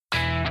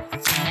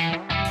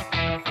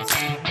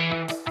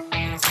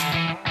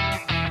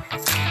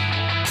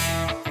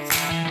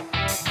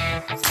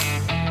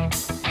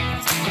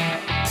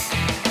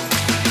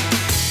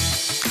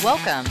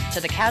Welcome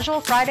to the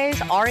Casual Fridays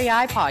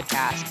REI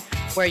podcast,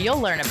 where you'll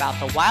learn about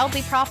the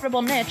wildly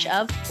profitable niche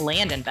of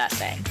land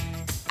investing.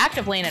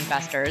 Active land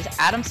investors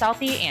Adam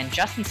Southey and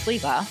Justin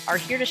Sleva are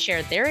here to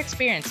share their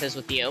experiences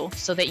with you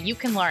so that you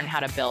can learn how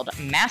to build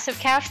massive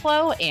cash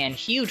flow and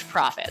huge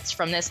profits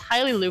from this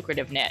highly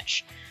lucrative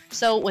niche.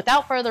 So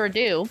without further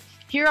ado,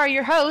 here are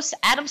your hosts,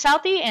 Adam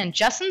Southey and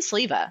Justin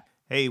Sleva.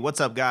 Hey, what's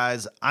up,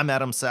 guys? I'm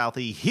Adam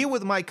Southey, here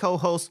with my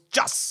co-host,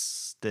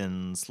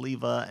 Justin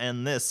Sleva,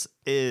 and this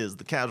is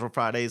the Casual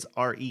Fridays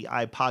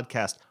REI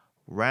podcast,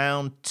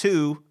 round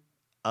 2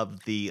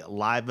 of the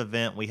live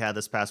event we had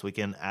this past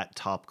weekend at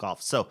Topgolf.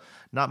 So,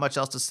 not much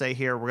else to say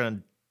here. We're going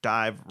to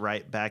dive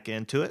right back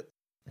into it.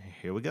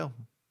 Here we go.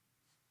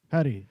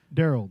 Howdy,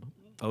 Daryl.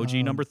 OG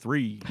number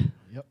 3.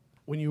 Yep.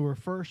 When you were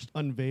first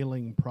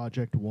unveiling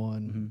Project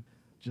One,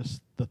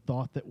 just the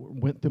thought that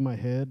went through my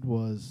head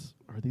was,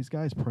 are these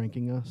guys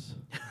pranking us?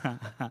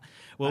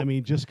 Well, I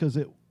mean, just because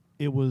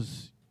it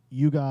was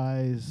you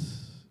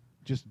guys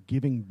just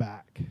giving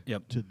back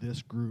to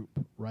this group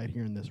right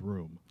here in this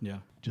room. Yeah.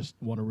 Just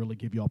want to really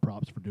give y'all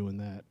props for doing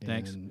that.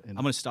 Thanks. And I'm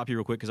going to stop you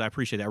real quick because I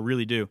appreciate that. I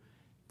really do.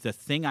 The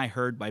thing I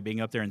heard by being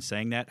up there and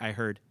saying that, I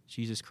heard,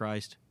 Jesus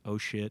Christ, oh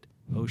shit,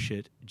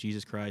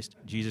 Jesus Christ,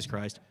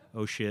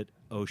 oh shit.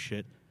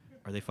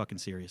 Are they fucking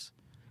serious?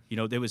 You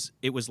know,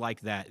 it was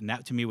like that. And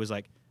that to me was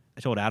like,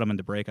 I told Adam in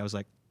the break, I was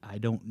like, I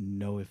don't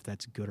know if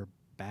that's good or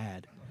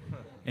bad.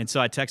 And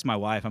so I text my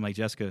wife. I'm like,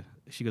 Jessica,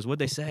 she goes, what'd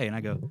they say? And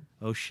I go,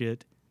 oh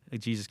shit,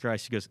 Jesus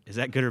Christ. She goes, is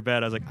that good or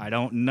bad? I was like, I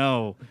don't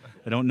know.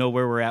 I don't know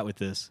where we're at with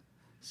this.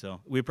 So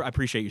I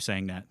appreciate you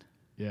saying that.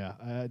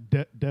 Yeah,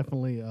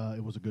 definitely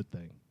it was a good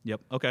thing.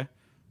 Yep. Okay,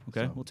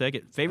 So, we'll take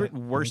it. Favorite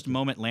worst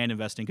moment land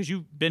investing? Because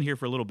you've been here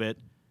for a little bit.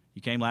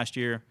 You came last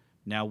year.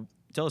 Now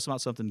tell us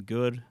about something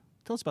good.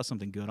 Tell us about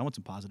something good. I want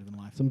some positive in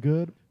life. Some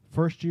good.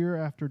 First year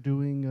after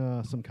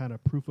doing some kind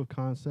of proof of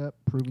concept,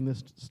 proving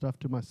this stuff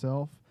to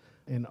myself,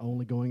 and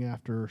only going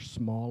after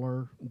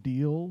smaller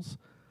deals,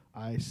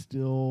 I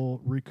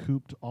still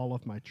recouped all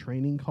of my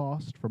training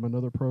cost from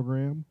another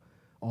program,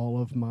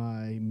 all of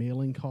my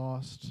mailing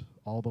cost,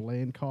 all the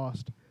land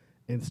cost,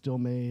 and still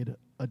made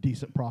a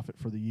decent profit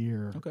for the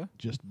year. Okay.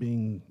 Just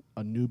being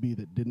a newbie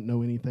that didn't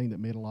know anything, that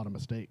made a lot of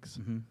mistakes.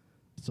 Mm-hmm.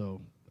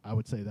 So I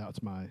would say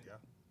that's my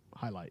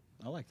highlight.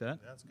 I like that.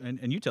 Yeah, that's good.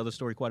 And you tell the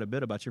story quite a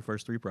bit about your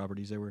first 3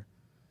 properties. They were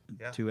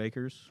 2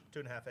 acres.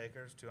 2.5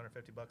 acres,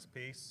 $250 a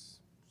piece.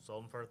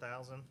 Sold them for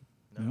 $1,000.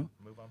 Yeah.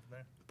 Move on from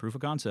there. Proof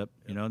of concept.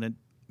 You know, and then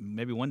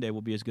maybe one day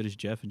we'll be as good as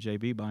Jeff and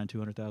JB buying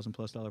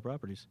 $200,000+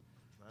 properties.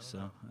 I don't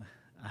know.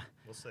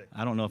 We'll see.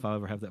 I don't know if I'll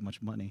ever have that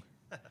much money.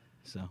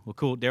 So, well,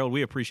 cool. Daryl,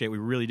 we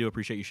really do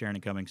appreciate you sharing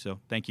and coming.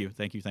 So thank you.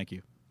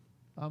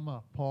 I'm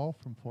Paul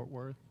from Fort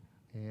Worth,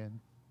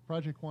 and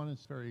Project One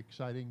is very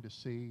exciting to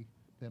see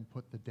them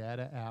put the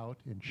data out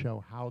and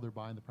show how they're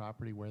buying the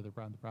property, where they're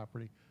buying the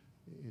property.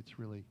 It's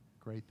really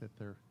great that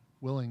they're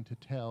willing to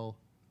tell,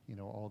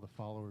 all the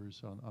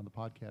followers on the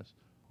podcast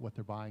what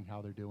they're buying,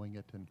 how they're doing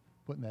it, and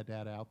putting that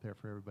data out there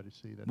for everybody to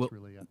see. That's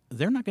really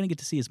they're not going to get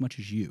to see as much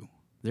as you.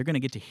 They're going to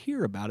get to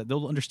hear about it.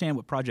 They'll understand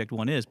what Project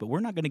One is, but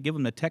we're not going to give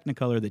them the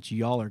technicolor that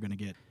y'all are going to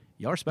get.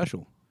 Y'all are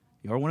special.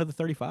 Y'all are one of the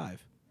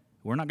 35.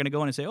 We're not going to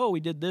go in and say, oh,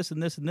 we did this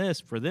and this and this.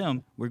 For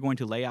them, we're going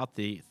to lay out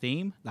the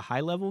theme, the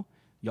high level.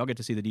 Y'all get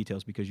to see the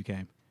details because you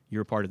came.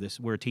 You're a part of this.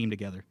 We're a team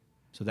together.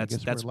 So I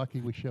guess we're lucky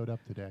we showed up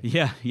today.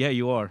 Yeah,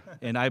 you are.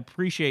 And I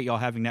appreciate y'all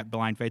having that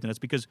blind faith in us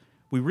because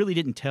we really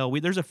didn't tell.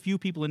 There's a few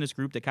people in this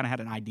group that kind of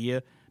had an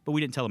idea, but we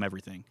didn't tell them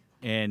everything.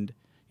 And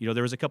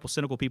there was a couple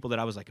cynical people that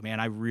I was like, man,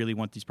 I really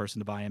want this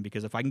person to buy in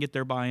because if I can get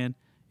their buy-in,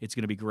 it's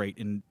going to be great.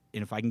 And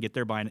if I can get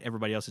their buy-in,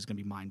 everybody else is going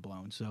to be mind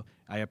blown. So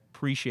I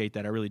appreciate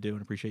that. I really do,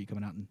 and appreciate you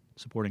coming out and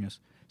supporting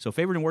us. So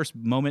favorite and worst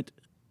moment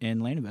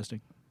in land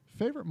investing?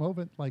 Favorite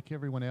moment, like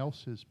everyone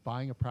else, is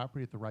buying a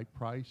property at the right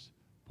price,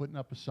 putting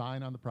up a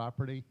sign on the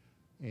property,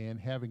 and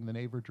having the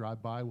neighbor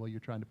drive by while you're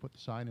trying to put the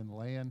sign in the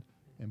land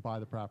and buy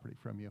the property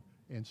from you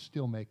and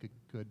still make a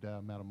good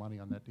amount of money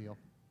on that deal.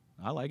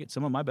 I like it.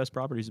 Some of my best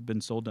properties have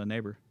been sold to a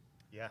neighbor.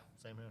 Yeah,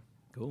 same here.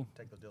 Cool.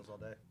 Take those deals all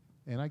day.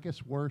 And I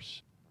guess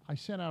worse, I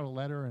sent out a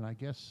letter, and I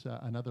guess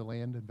another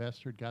land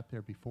investor got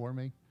there before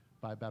me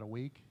by about a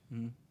week.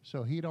 Mm-hmm.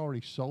 So he'd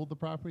already sold the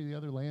property, the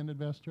other land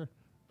investor,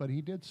 but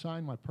he did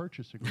sign my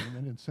purchase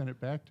agreement and sent it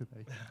back to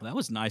me. Well, that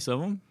was nice of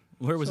him.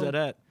 Where was that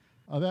at?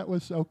 That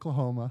was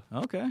Oklahoma.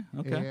 Okay.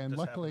 And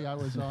luckily I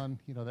was on,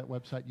 that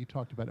website you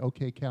talked about,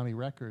 OK County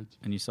Records.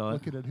 And you saw it?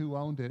 Looking at who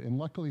owned it. And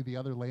luckily the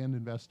other land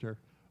investor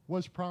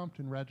was prompt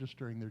in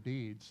registering their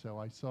deeds. So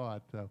I saw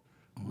it.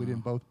 We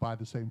didn't both buy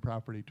the same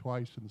property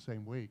twice in the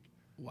same week.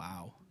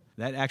 Wow.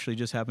 That actually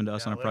just happened to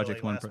us on a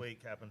Project One. Last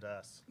week happened to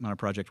us. On a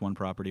Project One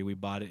property, we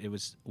bought it.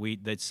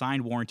 The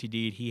signed warranty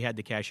deed. He had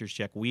the cashier's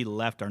check. We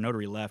left. Our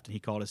notary left, and he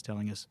called us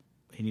telling us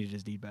he needed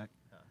his deed back.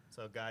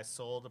 So a guy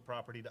sold the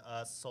property to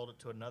us, sold it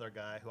to another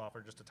guy who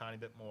offered just a tiny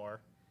bit more.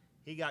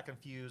 He got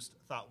confused,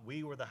 thought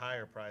we were the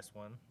higher price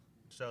one,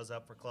 shows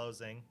up for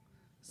closing,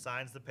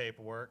 signs the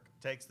paperwork,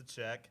 takes the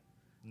check,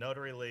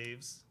 notary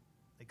leaves.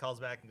 He calls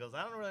back and goes,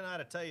 I don't really know how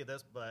to tell you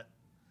this, but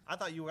I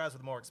thought you guys were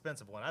the more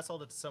expensive one. I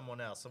sold it to someone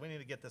else, so we need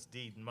to get this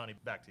deed and money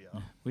back to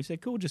y'all. We said,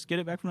 cool, just get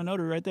it back from the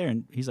notary right there.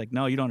 And he's like,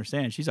 no, you don't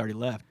understand. She's already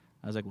left.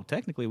 I was like, well,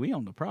 technically, we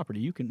own the property.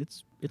 You can.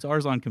 It's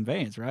ours on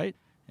conveyance, right?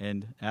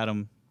 And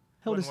Adam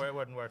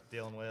Wasn't worth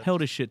dealing with.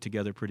 held his shit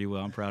together pretty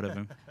well. I'm proud of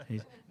him.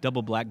 He's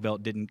double black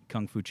belt, didn't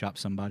kung fu chop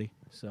somebody.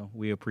 So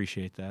we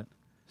appreciate that.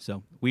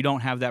 So we don't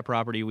have that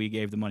property. We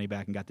gave the money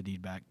back and got the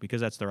deed back because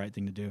that's the right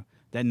thing to do.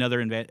 That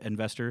another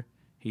investor,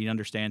 he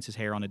understands his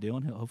hair on the deal,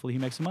 and hopefully he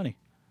makes some money.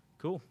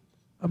 Cool.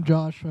 I'm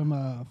Josh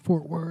from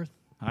Fort Worth.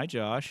 Hi,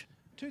 Josh.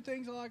 Two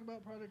things I like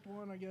about Project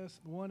One, I guess.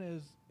 One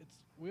is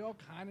we all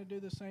kind of do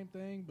the same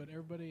thing, but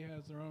everybody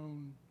has their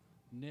own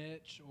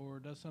niche or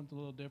does something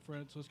a little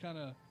different. So it's kind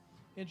of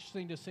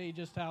interesting to see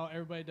just how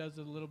everybody does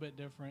it a little bit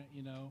different,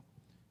 you know.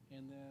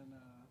 And then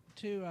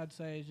two, I'd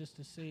say, is just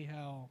to see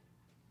how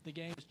the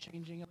game is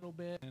changing a little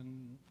bit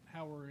and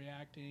how we're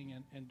reacting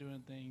and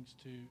doing things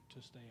to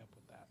stay up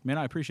with that. Man,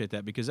 I appreciate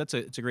that because it's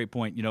a great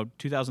point. You know,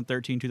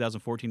 2013,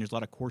 2014, there's a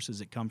lot of courses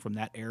that come from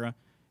that era.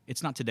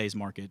 It's not today's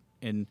market.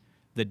 And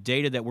the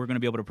data that we're going to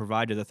be able to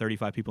provide to the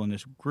 35 people in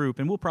this group,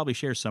 and we'll probably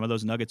share some of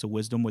those nuggets of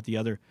wisdom with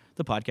the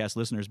podcast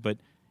listeners, but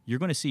you're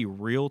going to see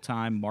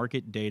real-time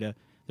market data.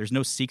 There's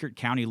no secret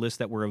county list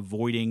that we're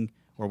avoiding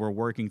or we're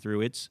working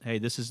through. It's, hey,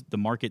 this is the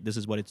market, this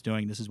is what it's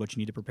doing, this is what you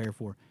need to prepare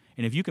for.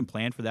 And if you can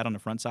plan for that on the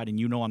front side and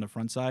you know on the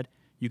front side,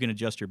 you can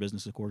adjust your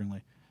business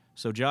accordingly.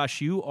 So,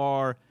 Josh, you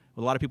are,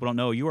 a lot of people don't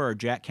know, you are a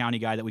Jack County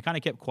guy that we kind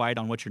of kept quiet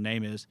on what your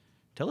name is.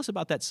 Tell us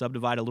about that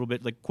subdivide a little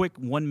bit, like quick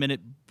 1 minute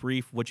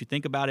brief, what you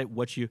think about it,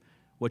 what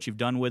you've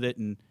done with it,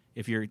 and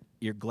if you're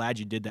glad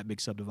you did that big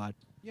subdivide.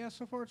 Yeah,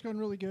 so far it's going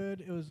really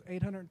good. It was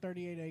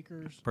 838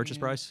 acres. Purchase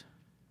price?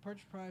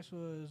 Purchase price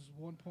was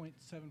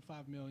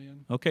 $1.75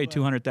 million. Okay,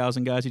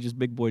 200,000 guys. He just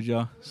big boy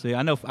jaw. See,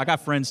 I know. I got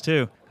friends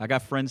too.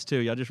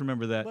 Y'all just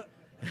remember that.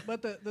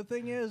 But the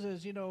thing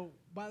is you know,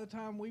 by the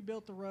time we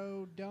built the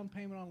road, down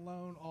payment on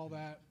loan, all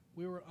that,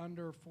 we were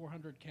under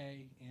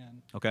 $400K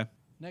in. Okay.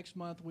 Next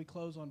month we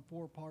close on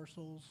 4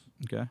 parcels.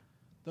 Okay.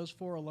 Those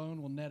 4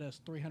 alone will net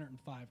us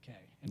 $305K,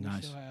 and Nice.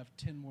 we still have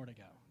 10 more to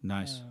go.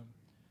 Nice.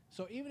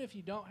 So even if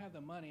you don't have the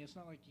money, it's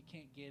not like you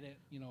can't get it.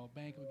 You know, a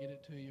bank will get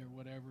it to you or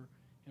whatever.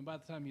 And by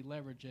the time you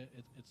leverage it,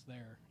 it's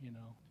there, you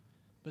know.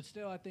 But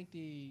still, I think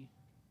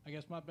I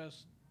guess my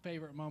best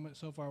favorite moment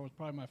so far was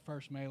probably my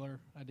first mailer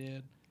I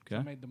did. Okay.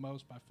 I made the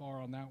most by far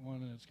on that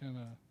one, and it's kind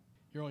of,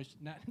 you're always,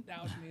 now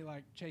it's me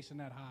like chasing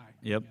that high.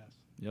 Yep. I guess.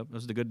 Yep,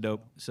 that's the good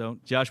dope. So,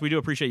 Josh, we do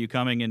appreciate you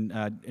coming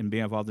and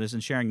being involved in this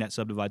and sharing that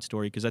subdivide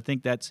story because I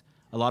think that's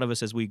a lot of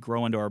us as we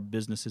grow into our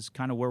business is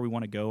kind of where we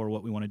want to go or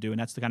what we want to do, and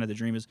that's the kind of the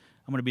dream is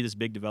I'm going to be this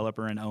big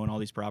developer and own all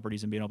these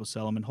properties and being able to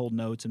sell them and hold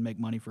notes and make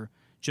money for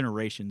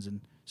generations. And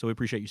so we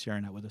appreciate you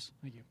sharing that with us.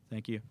 Thank you.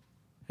 Thank you.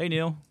 Hey,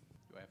 Neil.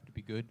 Do I have to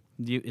be good?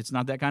 It's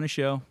not that kind of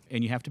show,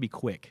 and you have to be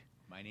quick.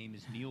 My name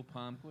is Neil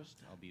Palmquist.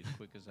 I'll be as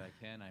quick as I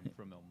can. I'm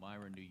from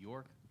Elmira, New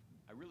York.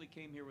 I really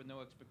came here with no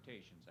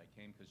expectations. I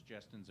came because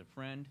Justin's a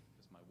friend,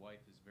 because my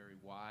wife is very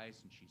wise,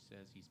 and she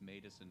says he's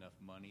made us enough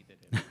money that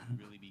it would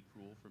really be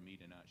cruel for me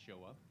to not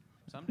show up.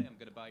 Someday I'm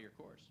going to buy your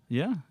course.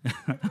 Yeah.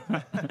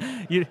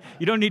 you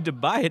don't need to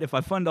buy it if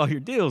I fund all your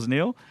deals,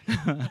 Neil.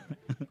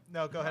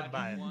 No, go ahead and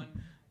buy it.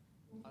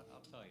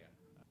 I'll tell you.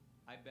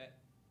 I bet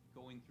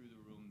going through the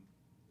room,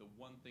 the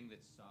one thing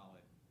that's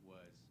solid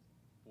was,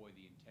 boy,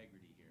 the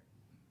integrity here.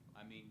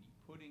 I mean,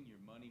 putting your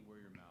money where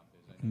your mouth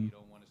is. I know you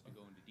don't want us to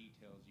go into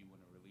details. You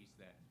want to release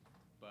that.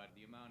 But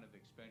the amount of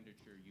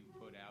expenditure you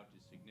put out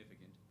is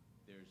significant.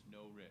 There's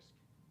no risk.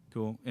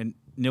 Cool. And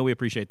Neil, we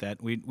appreciate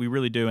that. We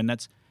really do. And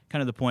that's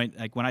kind of the point.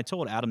 Like when I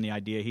told Adam the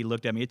idea, he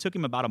looked at me. It took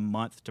him about a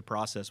month to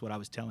process what I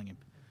was telling him.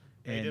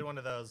 And he did one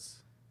of those,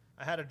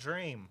 I had a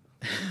dream.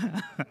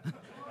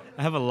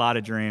 I have a lot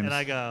of dreams. And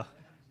I go,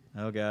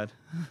 oh, God.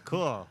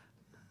 cool.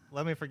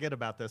 Let me forget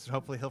about this. And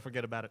hopefully he'll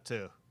forget about it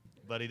too.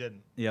 But he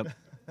didn't. Yep.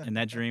 And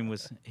that dream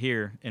was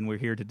here, and we're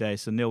here today.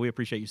 So, Neil, we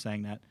appreciate you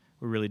saying that.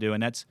 We really do.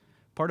 And that's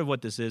part of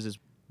what this is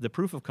the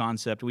proof of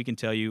concept. We can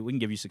tell you, we can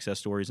give you success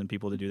stories and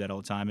people that do that all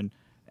the time. And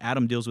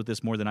Adam deals with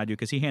this more than I do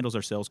because he handles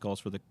our sales calls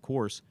for the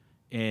course.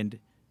 And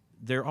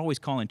they're always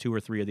calling 2 or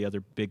 3 of the other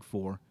big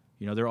 4.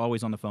 You know, they're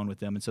always on the phone with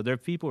them. And so their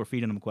people are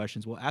feeding them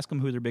questions. Well, ask them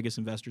who their biggest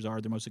investors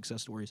are, their most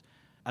success stories.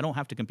 I don't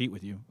have to compete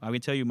with you. I can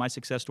tell you my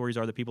success stories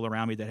are the people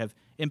around me that have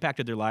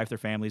impacted their life, their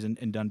families,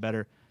 and done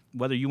better.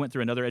 Whether you went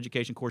through another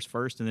education course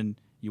first and then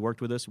you worked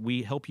with us,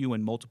 we help you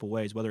in multiple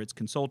ways, whether it's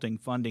consulting,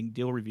 funding,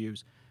 deal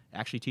reviews,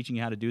 actually teaching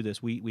you how to do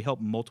this. We help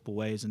multiple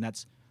ways, and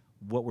that's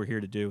what we're here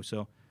to do.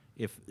 So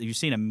if you've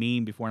seen a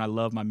meme before, and I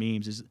love my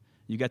memes, is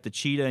you got the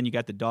cheetah and you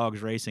got the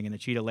dogs racing, and the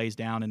cheetah lays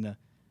down in the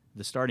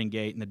starting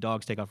gate, and the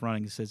dogs take off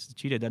running. It says the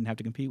cheetah doesn't have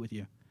to compete with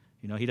you.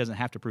 You know, he doesn't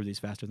have to prove he's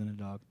faster than a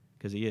dog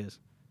because he is.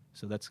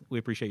 So we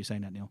appreciate you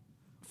saying that, Neil.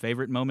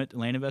 Favorite moment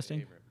land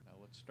investing? Favorite. Now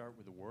let's start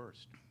with the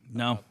worst.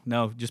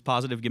 No, just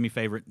positive. Give me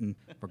favorite, and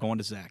we're going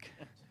to Zach.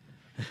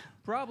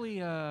 Probably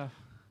the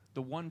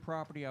one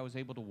property I was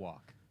able to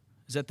walk.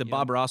 Is that the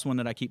Bob Ross one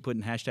that I keep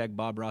putting hashtag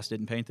Bob Ross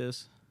didn't paint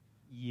this?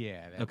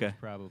 Yeah, that Okay. was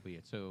probably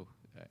it. So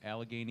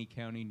Allegheny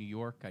County, New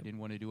York. I didn't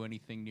want to do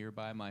anything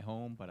nearby my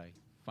home, but I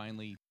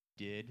finally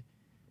did.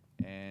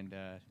 And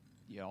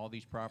all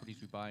these properties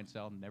we buy and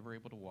sell, I'm never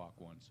able to walk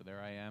one. So there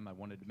I am. I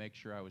wanted to make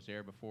sure I was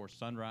there before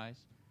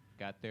sunrise.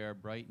 Got there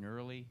bright and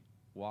early,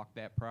 walked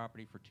that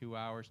property for 2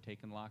 hours,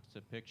 taking lots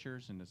of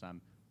pictures. And as I'm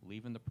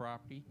leaving the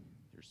property,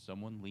 there's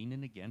someone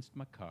leaning against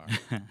my car.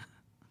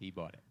 He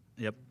bought it.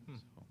 Yep.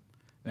 So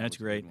That's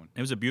was a great. good one.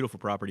 It was a beautiful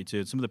property,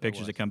 too. Some of the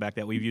pictures that come back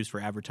that we've used for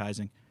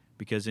advertising,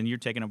 because then you're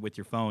taking them with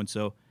your phone.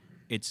 So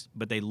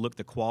but they look,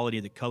 the quality,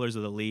 the colors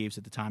of the leaves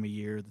at the time of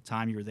year, the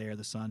time you were there,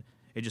 the sun,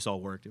 it just all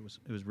worked. It was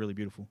really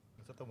beautiful.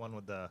 Is that the one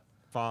with the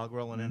fog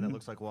rolling in that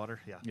looks like water?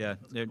 Yeah. Yeah,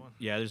 That's a good one.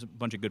 there's a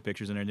bunch of good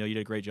pictures in there. Neil, you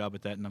did a great job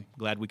with that, and I'm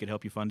glad we could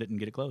help you fund it and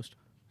get it closed.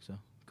 So,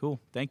 cool.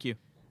 Thank you.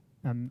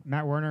 I'm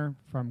Matt Werner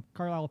from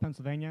Carlisle,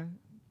 Pennsylvania,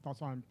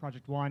 also on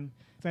Project One.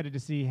 Excited to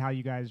see how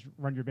you guys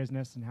run your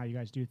business and how you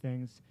guys do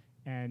things.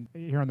 And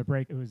here on the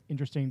break, it was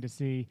interesting to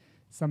see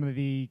some of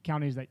the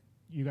counties that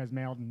you guys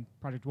mailed in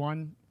Project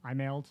One. I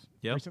mailed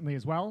recently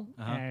as well.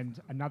 Uh-huh. And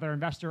another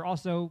investor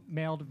also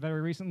mailed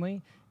very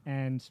recently.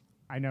 And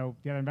I know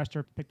the other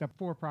investor picked up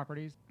 4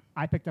 properties.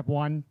 I picked up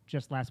 1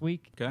 just last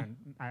week. Okay. And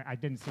I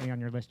didn't see any on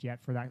your list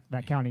yet for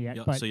that county yet.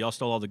 So y'all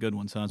stole all the good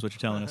ones, huh? Is what you're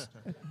telling us.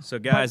 So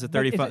guys, But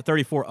the is it-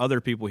 34 other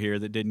people here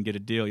that didn't get a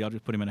deal, y'all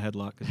just put them in a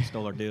headlock because they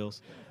stole our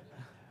deals.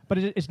 But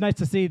it's nice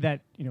to see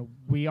that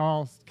we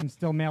all can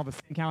still mail the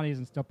same counties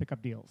and still pick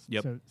up deals.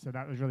 Yep. So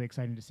that was really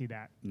exciting to see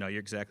that. No, you're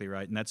exactly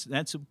right, and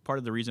that's a part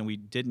of the reason we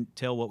didn't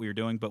tell what we were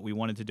doing, but we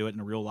wanted to do it in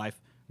a real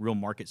life, real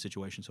market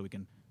situation, so we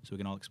can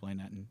all explain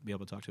that and be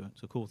able to talk to it.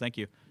 So cool, thank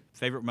you.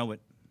 Favorite moment?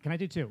 Can I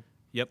do 2?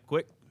 Yep,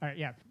 quick. All right,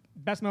 yeah.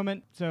 Best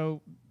moment.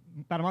 So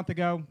about a month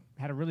ago,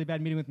 had a really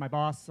bad meeting with my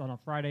boss on a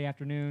Friday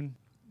afternoon.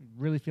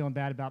 Really feeling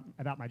bad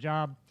about my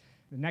job.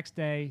 The next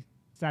day,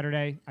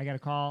 Saturday, I got a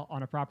call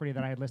on a property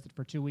that I had listed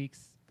for 2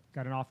 weeks.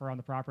 Got an offer on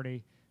the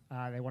property.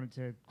 They wanted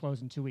to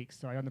close in 2 weeks.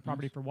 So I owned the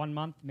property for 1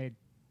 month, made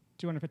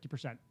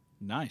 250%.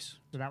 Nice.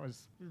 So that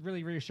was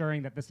really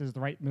reassuring that this is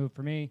the right move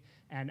for me.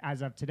 And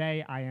as of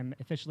today, I am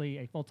officially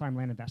a full-time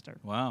land investor.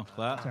 Wow,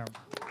 clap. So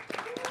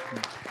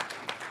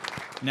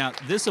Now,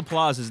 this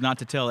applause is not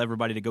to tell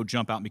everybody to go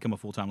jump out and become a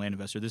full-time land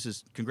investor. This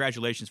is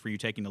congratulations for you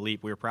taking the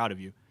leap. We're proud of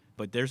you.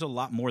 But there's a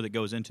lot more that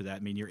goes into that. I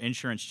mean, your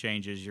insurance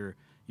changes, your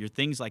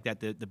things like that,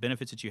 the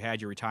benefits that you had,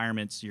 your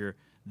retirements,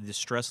 the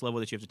stress level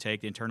that you have to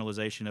take, the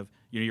internalization of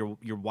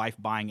your wife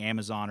buying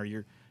Amazon or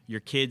your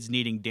kids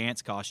needing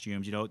dance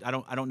costumes. I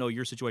don't know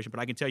your situation,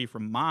 but I can tell you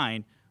from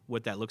mine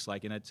what that looks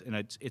like, and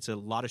it's a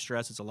lot of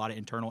stress, it's a lot of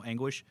internal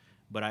anguish.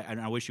 But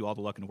I wish you all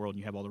the luck in the world, and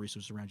you have all the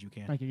resources around you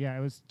can. thank you. Yeah,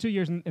 it was 2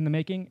 years in the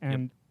making,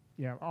 and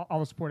all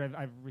the support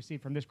I've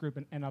received from this group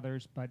and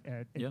others, but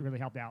it really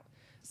helped out.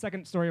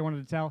 Second story I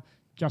wanted to tell,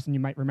 Justin, you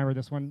might remember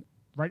this one.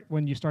 Right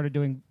when you started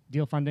doing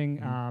deal funding,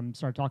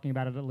 started talking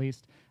about it at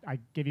least, I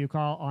gave you a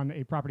call on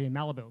a property in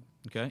Malibu.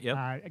 Okay. Yep.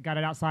 I got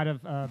it outside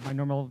of my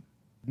normal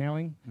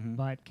mailing,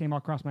 but came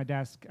across my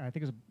desk. I think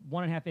it was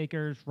 1.5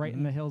 acres right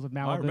in the hills of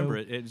Malibu. Oh, I remember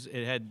it.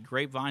 It had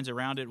grapevines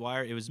around it,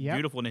 wire. It was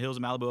beautiful in the hills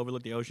of Malibu,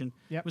 overlooked the ocean.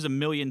 Yep. It was $1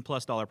 million+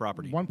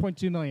 property.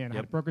 1.2 million. I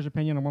had a broker's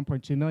opinion on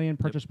 1.2 million.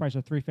 Purchase price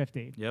of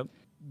 350. Yep.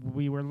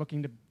 We were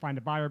looking to find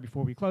a buyer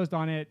before we closed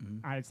on it.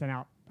 I had sent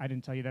out. I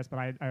didn't tell you this, but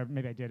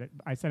maybe I did it.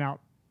 I sent out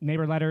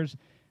neighbor letters.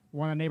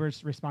 One of the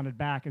neighbors responded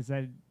back and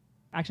said,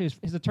 actually,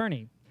 his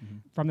attorney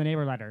from the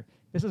neighbor letter.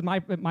 This is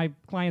my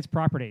client's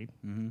property.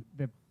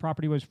 The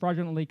property was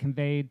fraudulently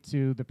conveyed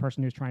to the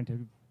person who's trying to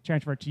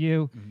transfer it to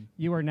you.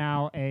 You are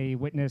now a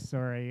witness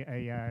or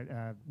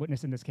a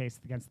witness in this case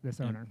against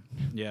this owner.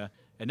 Yeah,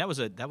 and that was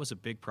a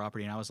big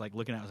property, and I was like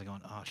looking at it, I was like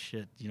going, oh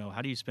shit,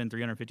 how do you spend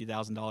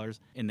 $350,000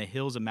 in the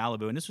hills of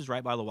Malibu? And this was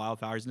right by the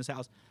wildfires, and this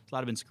house, a lot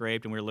had been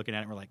scraped, and we were looking at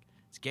it, and we're like,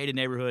 it's a gated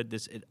neighborhood.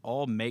 It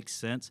all makes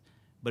sense,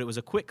 but it was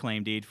a quick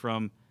claim deed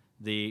from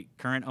the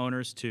current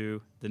owners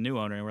to the new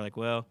owner, and we're like,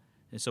 well,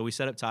 and so we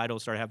set up title,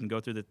 started having to go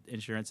through the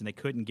insurance, and they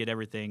couldn't get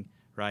everything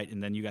right,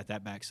 and then you got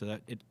that back, so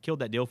it killed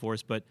that deal for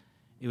us, but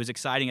it was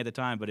exciting at the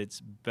time, but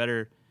it's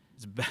better.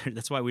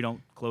 That's why we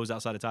don't close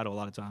outside of title a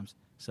lot of times.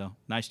 So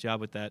nice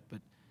job with that. But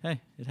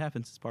hey, it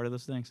happens. It's part of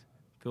those things.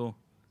 Cool.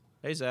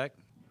 Hey, Zach.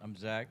 I'm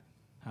Zach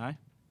Hi.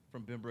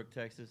 from Benbrook,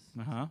 Texas.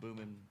 Uh-huh.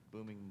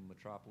 Booming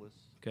metropolis.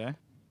 Okay.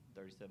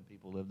 37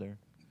 people live there.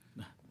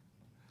 I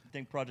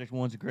think Project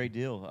One's a great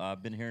deal.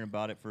 I've been hearing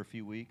about it for a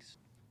few weeks.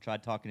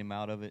 Tried talking him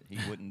out of it. He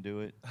wouldn't do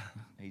it.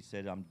 He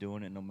said, I'm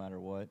doing it no matter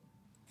what.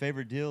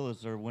 Favorite deal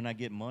is when I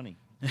get money.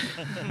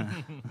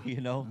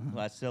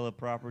 I sell a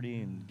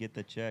property and get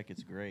the check.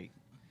 It's great.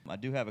 I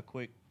do have a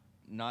quick,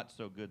 not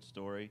so good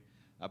story.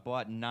 I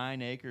bought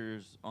 9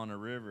 acres on a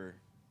river,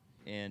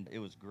 and it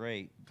was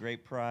great.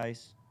 Great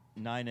price.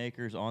 9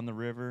 acres on the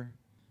river.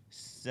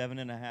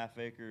 7.5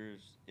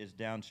 acres is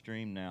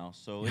downstream now,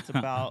 so it's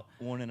about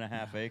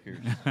 1.5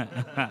 acres.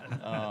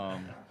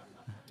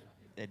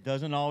 It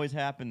doesn't always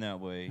happen that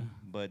way,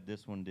 but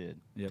this one did.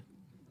 Yep.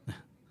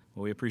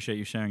 Well, we appreciate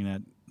you sharing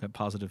that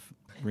positive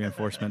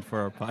reinforcement for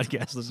our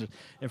podcast listeners.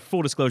 And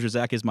full disclosure,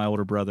 Zach is my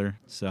older brother,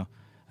 so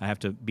I have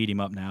to beat him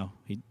up now.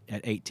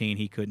 At 18,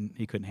 he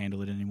couldn't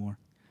handle it anymore.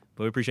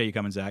 But we appreciate you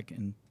coming, Zach.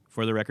 And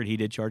for the record, he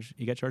got charged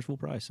full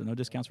price, so no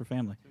discounts for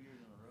family. 2 years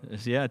in a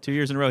row. Yeah, 2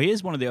 years in a row. He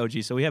is one of the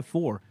OGs, so we have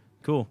 4.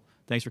 Cool.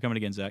 Thanks for coming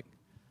again, Zach.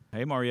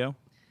 Hey, Mario.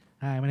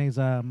 Hi, my name is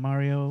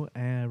Mario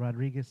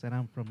Rodriguez, and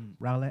I'm from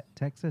Rowlett,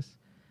 Texas.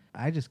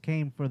 I just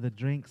came for the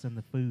drinks and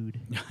the food.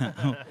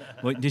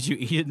 Wait, did you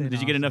eat? Did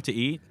you get enough to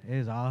eat? It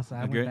was awesome.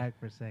 I went back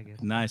for a second.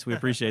 Nice. We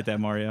appreciate that,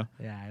 Mario.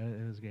 Yeah,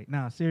 it was great.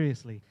 No,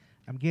 seriously,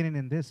 I'm getting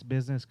in this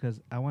business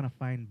because I want to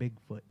find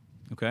Bigfoot.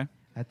 Okay.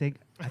 I think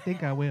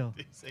I will.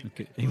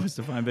 Okay. He wants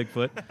to find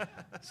Bigfoot.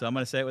 So I'm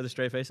going to say it with a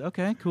straight face.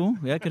 Okay, cool.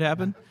 Yeah, it could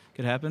happen.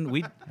 Could happen.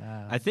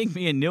 I think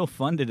me and Neil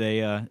funded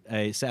a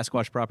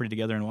Sasquatch property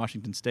together in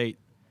Washington State.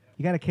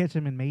 You got to catch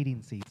him in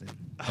mating season.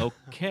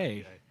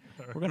 Okay.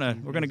 We're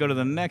gonna go to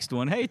the next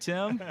one. Hey,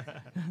 Tim.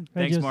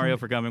 Thanks, Mario,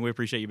 for coming. We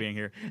appreciate you being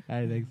here. All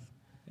right, thanks.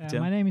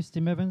 Tim? My name is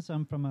Tim Evans.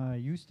 I'm from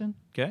Houston.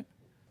 Okay.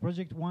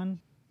 Project One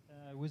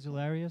was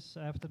hilarious.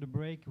 After the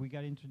break, we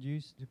got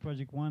introduced to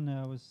Project One.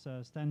 I was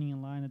standing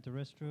in line at the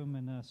restroom,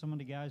 and some of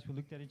the guys, we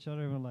looked at each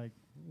other and were like,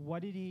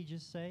 what did he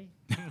just say?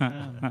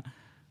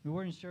 We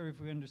weren't sure if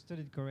we understood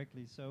it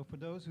correctly. So for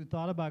those who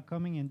thought about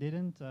coming and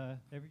didn't,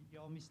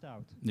 y'all missed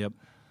out. Yep.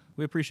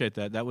 We appreciate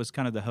that. That was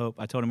kind of the hope.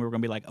 I told him we were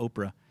going to be like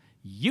Oprah.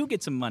 You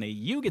get some money,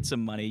 you get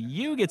some money,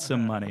 you get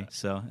some money.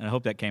 So, and I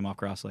hope that came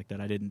across like that.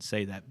 I didn't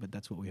say that, but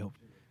that's what we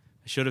hoped.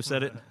 I should have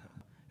said it. It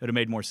would have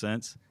made more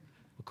sense.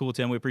 Well, cool,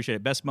 Tim. We appreciate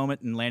it. Best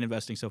moment in land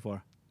investing so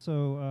far?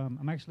 So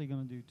I'm actually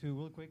going to do 2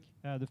 real quick.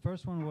 The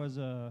first one was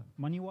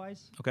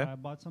money-wise. Okay. I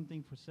bought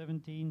something for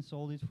 17,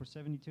 sold it for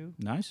 72.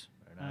 Nice.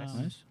 Very nice.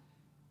 Nice.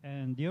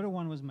 And the other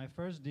one was my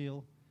first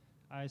deal.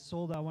 I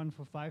sold that one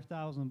for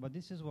 5,000, but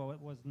this is what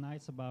was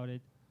nice about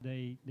it.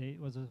 It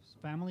was a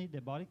family. They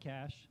bought it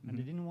cash, and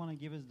they didn't want to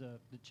give us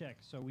the check.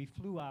 So we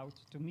flew out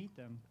to meet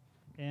them,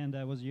 and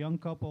it was a young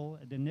couple.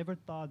 They never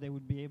thought they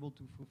would be able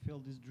to fulfill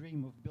this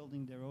dream of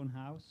building their own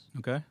house.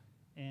 Okay.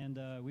 And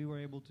we were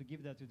able to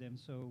give that to them.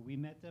 So we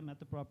met them at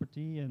the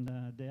property, and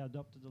they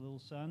adopted a little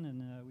son,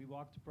 and we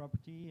walked the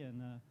property,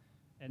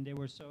 and they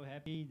were so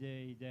happy.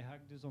 They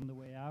hugged us on the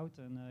way out,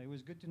 and it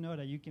was good to know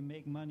that you can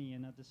make money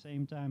and at the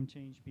same time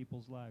change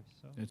people's lives.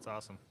 So It's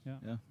awesome.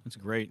 Yeah, that's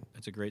great.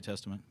 That's a great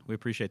testament. We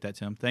appreciate that,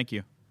 Tim. Thank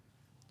you.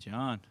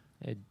 John.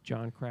 Hey,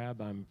 John Crabb.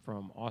 I'm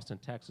from Austin,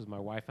 Texas. My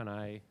wife and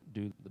I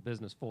do the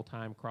business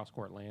full-time. Cross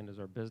Court Land is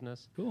our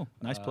business. Cool.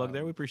 Nice plug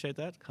there. We appreciate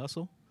that.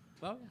 Hustle.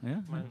 Well, Yeah.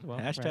 might as well.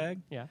 Hashtag. Right.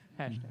 Yeah,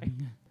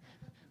 hashtag.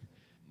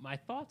 My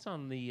thoughts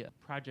on the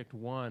Project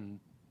One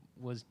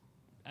was,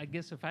 I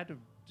guess if I had to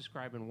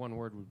describe in one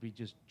word, would be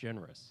just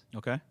generous.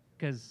 Okay.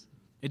 Because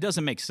it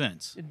doesn't make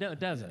sense. It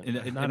doesn't.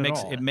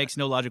 It makes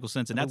no logical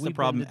sense, and that's the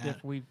problem.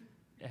 We've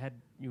had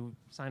you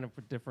sign up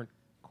for different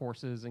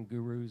courses and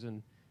gurus,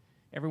 and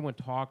everyone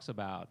talks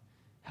about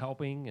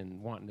helping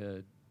and wanting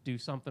to do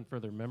something for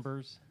their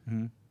members.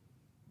 Mm-hmm.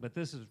 But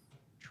this is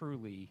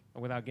truly,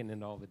 without getting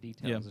into all the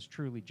details, is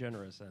truly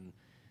generous, and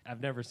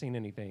I've never seen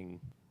anything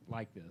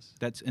like this.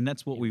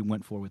 That's what we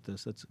went for with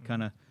this. That's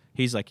kind of,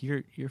 he's like,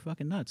 you're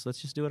fucking nuts. Let's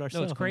just do it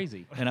ourselves. No, it's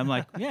crazy. And I'm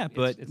like, yeah,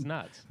 but it's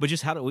nuts. But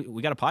just how do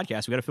we got a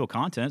podcast? We got to fill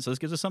content, so this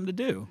gives us something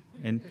to do.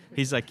 And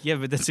he's like, yeah,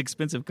 but that's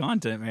expensive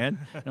content,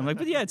 man. And I'm like,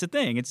 but yeah, it's a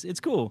thing. It's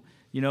cool,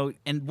 you know.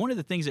 And one of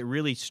the things that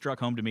really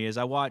struck home to me is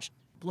I watched.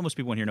 Most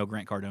people in here know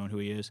Grant Cardone, who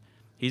he is.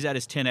 He's at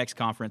his 10X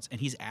conference, and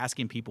he's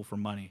asking people for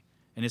money.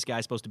 And this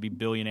guy's supposed to be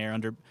billionaire.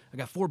 I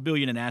got $4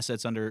 billion in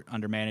assets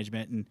under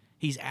management, and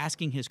he's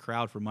asking his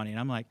crowd for money. And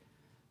I'm like,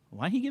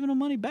 why ain't he giving them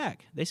money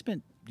back? They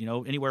spent,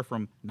 anywhere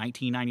from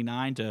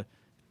 $19.99 to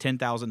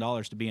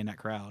 $10,000 to be in that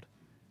crowd.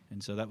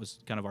 And so that was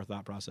kind of our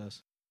thought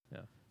process.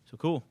 Yeah. So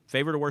cool.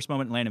 Favorite or worst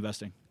moment in land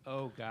investing?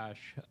 Oh,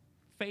 gosh.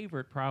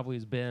 Favorite probably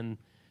has been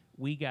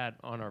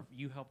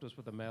you helped us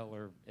with a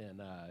mailer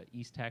in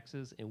East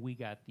Texas, and we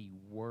got the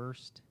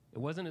worst. It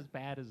wasn't as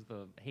bad as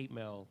the hate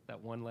mail,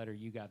 that one letter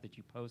you got that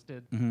you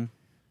posted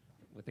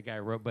with the guy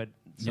who wrote, but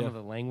some of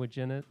the language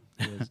in it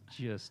was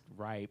just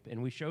ripe.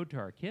 And we showed to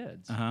our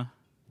kids,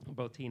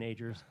 both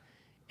teenagers,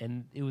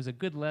 and it was a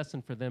good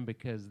lesson for them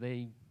because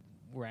they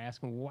were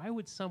asking, why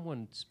would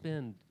someone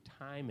spend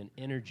time and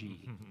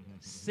energy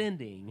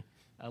sending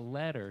a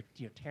letter,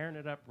 tearing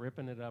it up,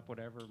 ripping it up,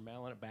 whatever,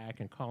 mailing it back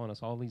and calling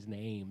us all these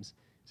names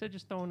instead of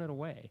just throwing it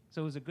away.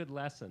 So it was a good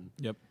lesson,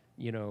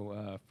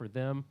 for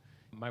them.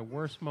 My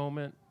worst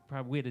moment,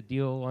 probably we had a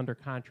deal under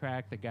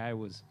contract. The guy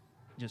was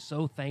just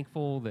so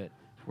thankful that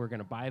we're going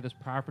to buy this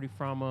property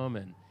from him,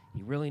 and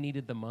he really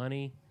needed the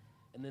money.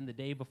 And then the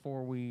day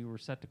before we were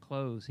set to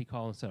close, he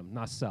called and said, I'm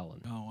not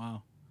selling. Oh,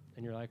 wow.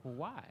 And you're like, well,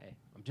 why?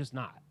 I'm just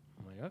not.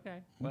 I'm like,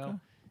 okay, well. Okay.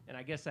 And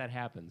I guess that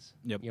happens.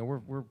 Yep.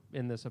 We're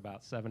in this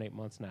about 7-8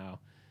 months now,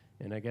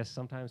 and I guess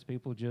sometimes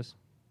people just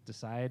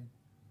decide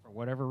for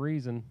whatever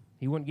reason.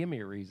 He wouldn't give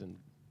me a reason.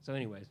 So,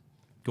 anyways.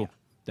 Cool.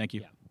 Thank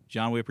you. Yeah.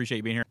 John, we appreciate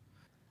you being here.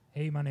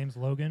 Hey, my name's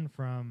Logan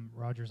from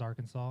Rogers,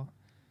 Arkansas.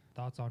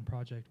 Thoughts on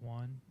Project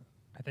One?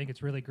 I think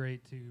it's really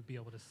great to be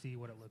able to see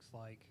what it looks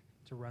like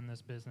to run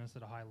this business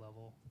at a high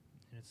level,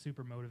 and it's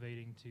super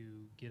motivating to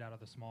get out of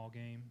the small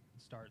game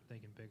and start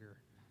thinking bigger.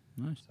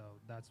 Nice. So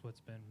that's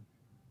what's been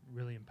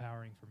really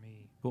empowering for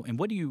me. Cool. And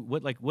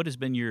what has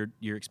been your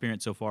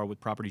experience so far with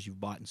properties you've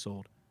bought and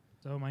sold?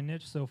 So my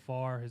niche so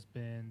far has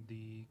been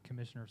the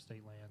Commissioner of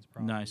State Lands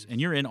properties. Nice.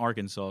 And you're in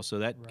Arkansas, so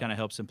that Right. kind of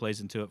helps and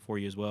plays into it for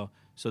you as well.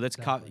 So that's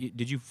Exactly.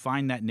 did you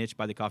find that niche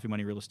by the Coffee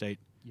Money Real Estate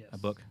Yes.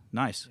 book?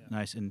 Nice, Yeah.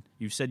 nice. And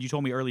you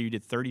told me earlier you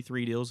did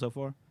 33 deals so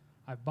far.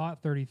 I've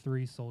bought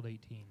 33, sold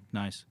 18.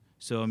 Nice.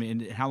 So I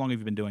mean, how long have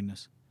you been doing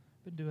this?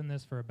 Been doing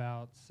this for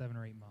about 7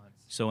 or 8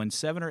 months. So in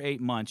 7 or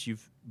 8 months,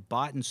 you've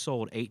bought and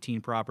sold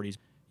 18 properties.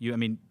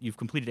 You've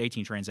completed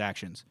 18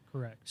 transactions.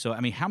 Correct. So,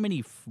 I mean, how many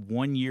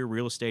one-year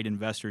real estate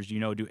investors do you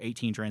know do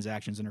 18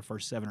 transactions in their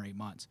first 7 or 8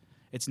 months?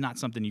 It's not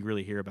something you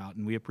really hear about,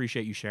 and we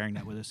appreciate you sharing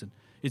that with us. And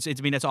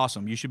that's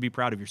awesome. You should be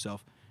proud of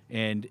yourself.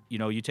 And,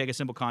 you take a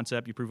simple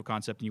concept, you prove a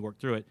concept, and you work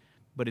through it.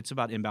 But it's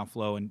about inbound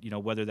flow, and,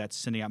 whether that's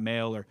sending out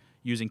mail or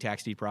using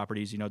tax deed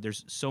properties,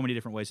 there's so many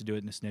different ways to do it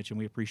in this niche, and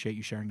we appreciate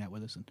you sharing that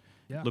with us. And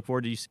Yeah. look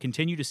forward to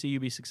continue to see you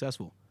be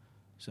successful.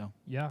 So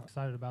Yeah,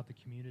 excited about the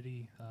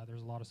community.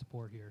 There's a lot of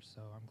support here,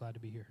 so I'm glad to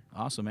be here.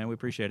 awesome, man. We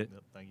appreciate it.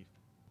 Yep, thank you.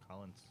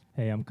 Collins.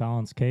 Hey, I'm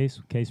Collins Case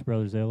with Case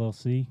Brothers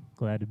LLC.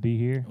 Glad to be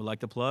here. We'd like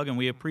to plug, and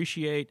we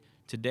appreciate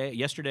today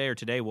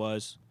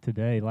was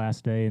Today,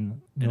 last day in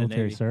in the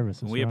military Navy.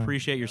 service. And That's we right.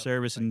 appreciate your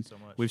service, and so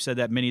much. we've said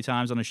that many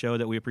times on the show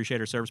that we appreciate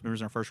our service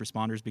members and our first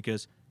responders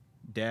because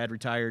Dad,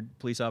 retired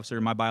police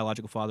officer, my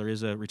biological father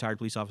is a retired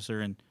police officer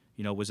and,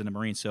 was in the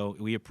Marines. So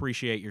we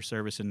appreciate your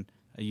service, and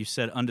you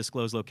said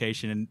undisclosed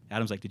location, and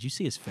Adam's like, did you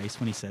see his face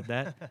when he said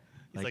that?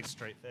 He's like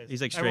straight face.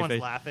 He's like straight Everyone's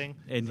face. laughing.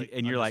 And, It's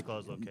and you're like,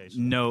 undisclosed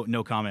location.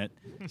 no comment.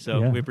 So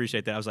Yeah. we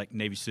appreciate that. I was like,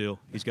 Navy SEAL.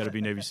 He's got to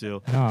be Navy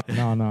SEAL.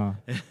 No.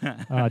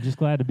 Just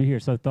glad to be here.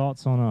 So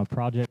thoughts on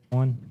Project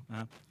One?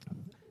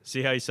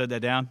 See how you said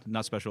that down?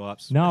 Not special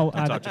ops. No,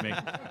 Don't talk to me.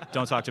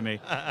 Don't talk to me.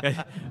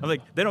 I'm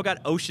like, they don't got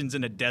oceans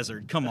in a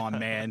desert. Come on,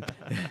 man.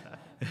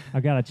 I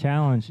got a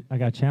challenge.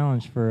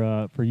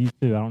 For you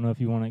too. I don't know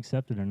if you want to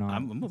accept it or not.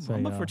 I'm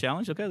Say, up for a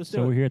challenge. Okay, let's do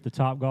So it. we're here at the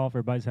Top Golf.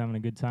 Everybody's having a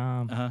good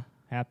time. Uh-huh.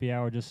 Happy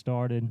hour just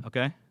started.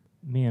 Okay.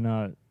 Me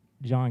and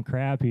John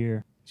Crabb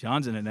here.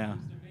 John's in it now.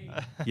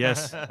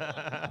 Yes. We're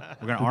gonna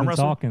We've arm been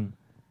wrestle. talking.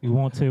 We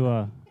want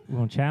to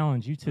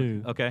challenge you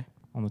two. Okay.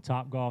 On the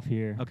Top Golf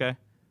here. Okay.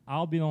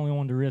 I'll be the only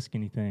one to risk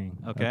anything.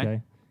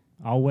 Okay.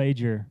 I'll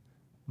wager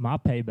my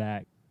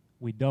payback.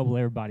 We double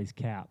everybody's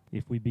cap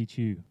if we beat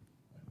you.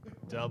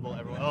 Double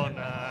everyone. Oh,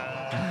 no.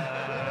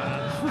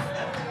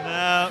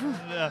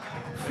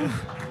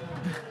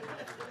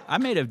 I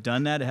may have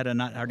done that had I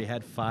not already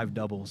had 5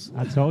 doubles.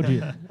 I told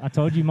you.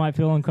 You might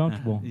feel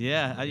uncomfortable.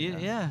 Yeah.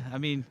 Yeah. I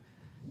mean,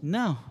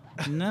 no.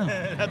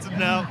 That's a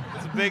no.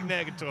 It's a big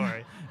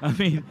negatory. I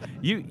mean,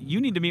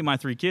 you need to meet my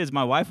 3 kids.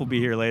 My wife will be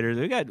here later.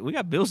 We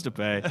got bills to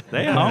pay.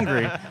 They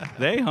hungry.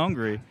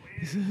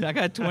 I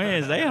got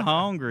twins. They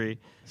hungry.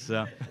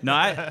 So no,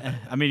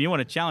 I mean, you want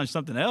to challenge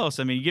something else?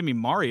 I mean, you give me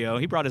Mario.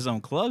 He brought his own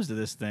clubs to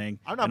this thing.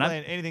 I'm not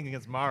playing anything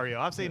against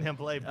Mario. I've seen him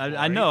play before.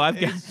 I know. I've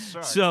got. He's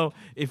sharp. So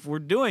if we're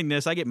doing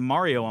this, I get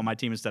Mario on my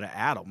team instead of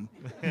Adam.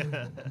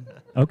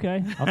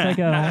 Okay, I'll take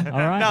that on. All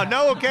right.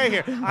 No okay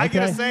here. I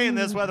get a Okay. say in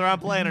this whether I'm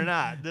playing or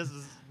not. This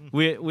is.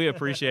 We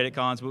appreciate it,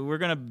 Collins, but we're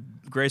gonna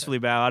gracefully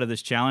bow out of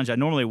this challenge. I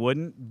normally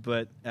wouldn't,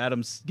 but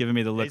Adam's giving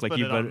me the look He's like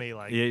putting you it on better. me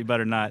like- Yeah, you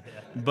better not.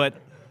 But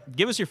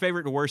give us your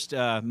favorite or worst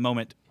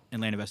moment in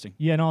land investing.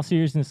 Yeah, in all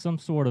seriousness, some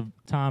sort of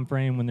time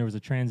frame when there was a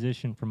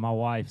transition from my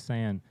wife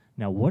saying,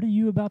 "Now, what are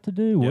you about to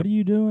do? Yep. What are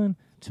you doing?"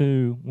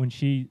 to when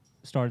she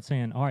started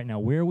saying, "All right, now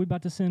where are we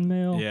about to send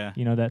mail?" Yeah.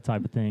 That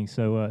type of thing.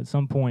 So at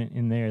some point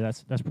in there,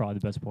 that's probably the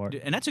best part.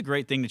 And that's a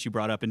great thing that you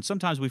brought up. And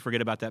sometimes we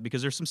forget about that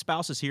because there's some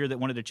spouses here that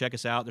wanted to check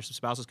us out. There's some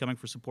spouses coming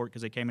for support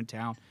because they came in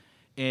town.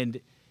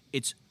 And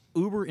it's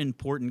uber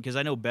important because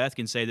I know Beth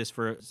can say this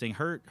for saying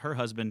her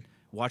husband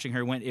watching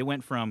her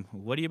went from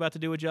what are you about to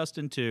do with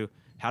Justin to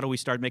how do we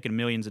start making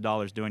millions of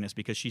dollars doing this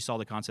because she saw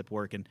the concept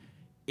work. And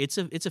it's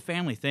a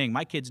family thing.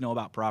 My kids know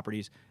about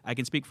properties. I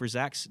can speak for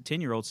Zach's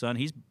 10-year-old son.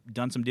 He's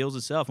done some deals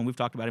himself, and we've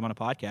talked about him on a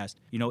podcast.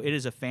 It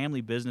is a family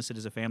business. It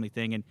is a family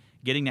thing, and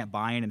getting that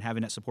buy-in and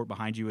having that support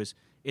behind you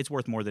it's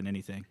worth more than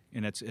anything,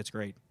 and it's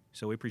great.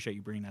 So we appreciate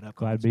you bringing that up.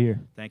 Glad to be here.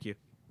 Thank you.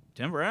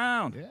 Tim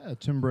Brown. Yeah,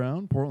 Tim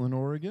Brown, Portland,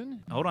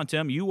 Oregon. Hold on,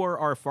 Tim. You are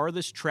our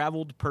farthest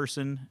traveled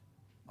person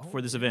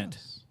for this event.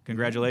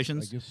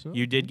 Congratulations. I guess so.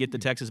 You did get the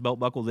Texas belt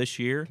buckle this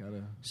year,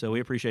 so we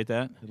appreciate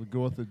that. It'll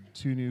go with the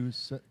 2 new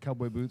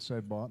cowboy boots I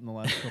bought in the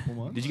last couple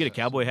months. Did you get a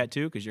cowboy hat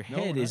too? Because your No,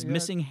 head not is yet.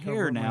 missing Cover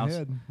hair up my now.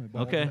 head, my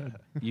bald Okay. head.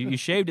 You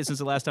shaved it since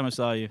the last time I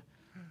saw you.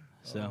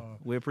 So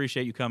we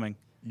appreciate you coming.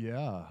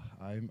 Yeah,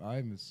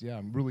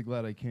 I'm really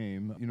glad I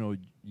came.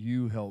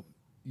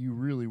 You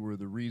really were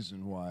the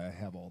reason why I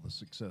have all the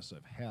success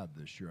I've had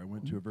this year. I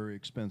went to a very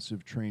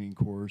expensive training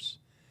course.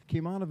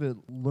 Came out of it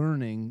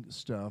learning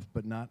stuff,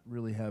 but not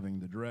really having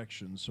the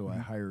direction. So I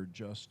hired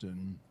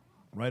Justin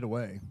right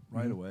away.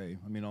 I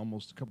mean,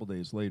 almost a couple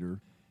days later.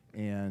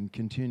 and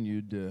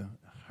continued to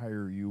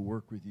hire you,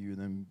 work with you,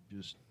 and then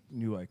just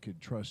knew I could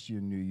trust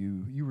you, knew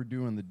you were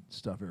doing the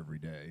stuff every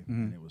day,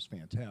 and it was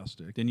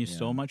fantastic. Then you And-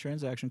 stole my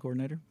transaction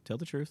coordinator. Tell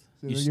the truth.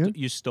 Say You, that again?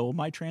 you stole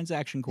my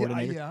transaction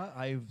coordinator.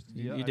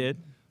 You did.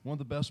 One of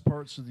the best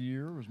parts of the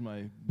year was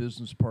my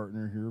business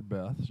partner here,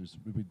 Beth.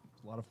 It'd be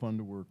a lot of fun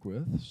to work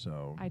with.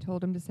 So I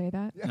told him to say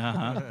that.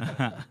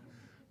 Uh-huh.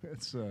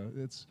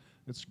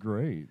 it's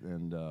great,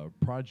 and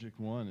Project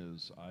One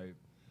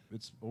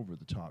it's over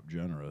the top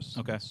generous.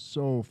 Okay. It's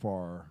so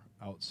far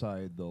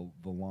outside the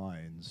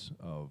lines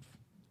of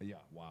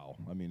wow.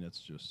 I mean,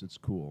 it's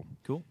cool.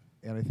 Cool.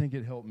 And I think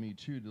it helped me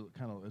too to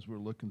kind of, as we're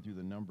looking through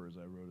the numbers,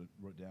 I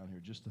wrote down here,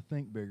 just to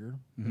think bigger,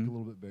 think a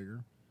little bit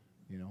bigger.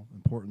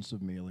 Importance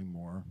of mailing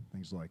more,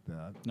 things like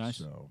that. Nice.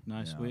 So,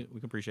 nice. yeah. We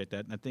can appreciate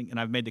that. And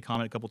I've made the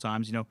comment a couple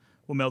times,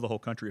 we'll mail the whole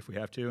country if we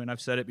have to. And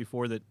I've said it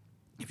before that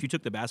if you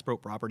took the Bass Pro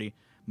property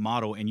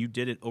model and you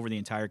did it over the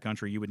entire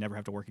country, you would never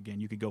have to work again.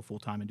 You could go full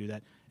time and do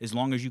that as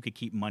long as you could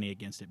keep money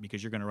against it,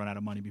 because you're going to run out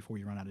of money before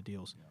you run out of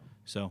deals. Yeah.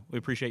 So we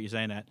appreciate you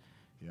saying that.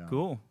 Yeah.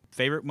 Cool.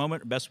 Favorite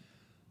moment,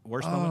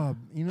 worst moment?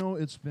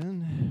 It's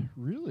been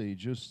really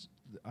just,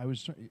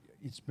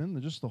 it's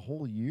been just the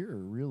whole year,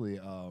 really.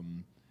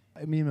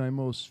 My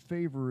most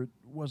favorite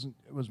was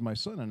my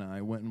son and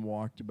I went and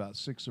walked about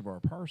 6 of our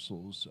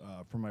parcels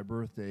for my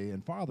birthday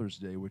and Father's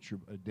Day, which are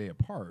a day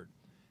apart.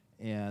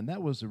 And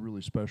that was a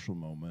really special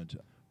moment.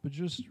 But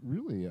just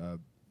really,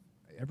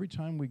 every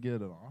time we get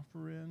an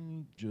offer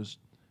in, just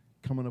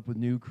coming up with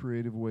new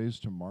creative ways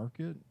to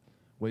market,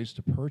 ways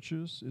to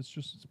purchase, it's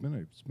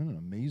been an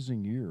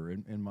amazing year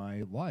in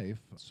my life.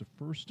 It's the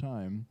first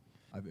time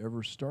I've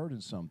ever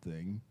started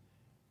something,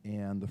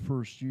 and the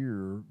first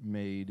year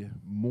made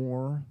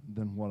more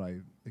than what I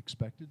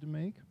expected to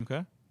make.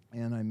 Okay.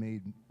 And I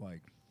made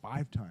like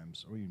 5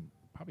 times, or even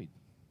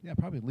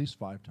probably at least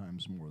 5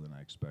 times more than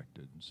I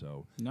expected.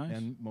 So nice.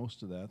 And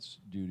most of that's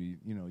due to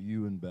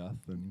you and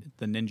Beth and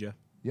the Ninja.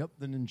 Yep,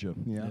 the Ninja.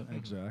 Yeah, Yep.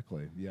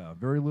 exactly. Yeah,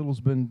 very little's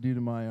been due to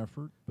my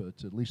effort,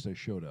 but at least I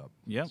showed up.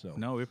 Yep. So.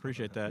 No, we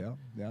appreciate that.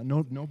 Yeah.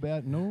 No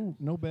bad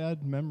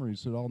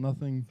memories at all.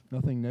 Nothing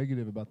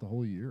negative about the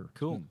whole year.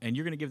 Cool. And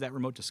you're going to give that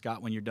remote to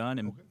Scott when you're done.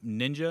 And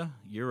Ninja,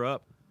 you're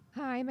up.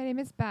 Hi, my name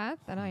is Beth,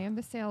 and I am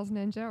the sales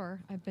ninja,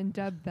 or I've been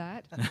dubbed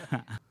that.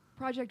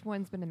 Project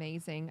One's been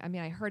amazing. I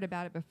mean, I heard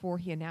about it before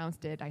he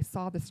announced it. I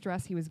saw the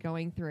stress he was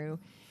going through.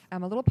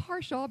 I'm a little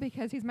partial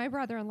because he's my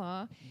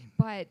brother-in-law,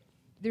 but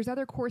there's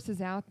other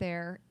courses out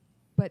there.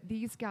 But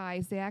these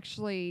guys, they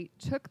actually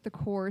took the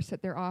course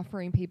that they're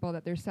offering people,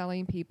 that they're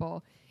selling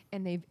people,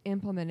 and they've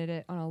implemented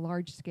it on a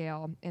large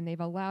scale, and they've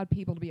allowed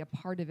people to be a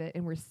part of it.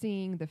 And we're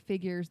seeing the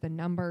figures, the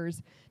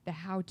numbers, the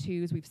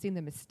how-tos. We've seen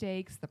the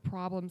mistakes, the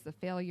problems, the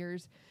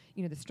failures,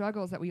 the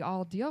struggles that we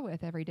all deal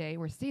with every day.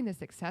 We're seeing the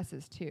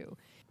successes too.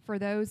 For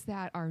those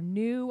that are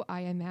new,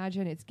 I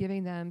imagine it's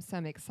giving them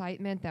some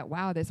excitement that,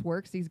 wow, this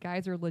works. These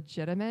guys are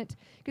legitimate.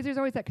 Because there's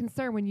always that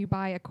concern when you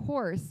buy a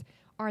course,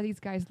 are these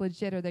guys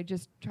legit, or are they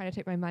just trying to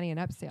take my money and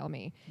upsell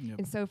me? Yep.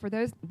 And so for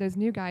those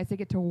new guys, they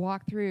get to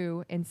walk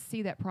through and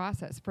see that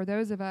process. For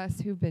those of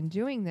us who've been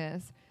doing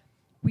this,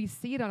 we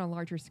see it on a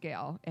larger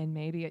scale, and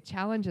maybe it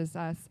challenges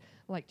us,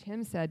 like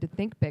Tim said, to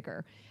think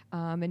bigger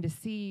and to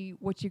see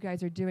what you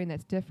guys are doing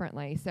that's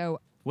differently.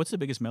 So, what's the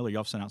biggest mailer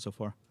y'all sent out so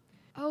far?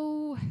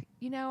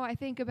 I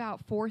think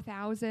about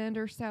 4,000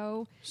 or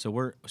so.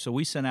 So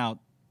we sent out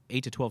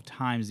 8 to 12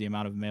 times the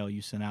amount of mail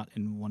you sent out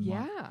in 1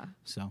 month. Yeah.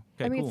 So,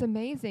 it's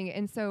amazing.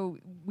 And so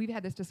we've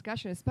had this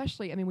discussion,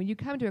 especially, when you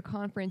come to a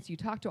conference, you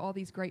talk to all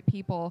these great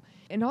people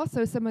and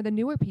also some of the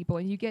newer people,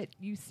 and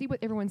you see what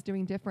everyone's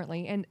doing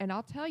differently. And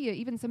I'll tell you,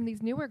 even some of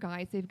these newer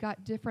guys, they've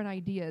got different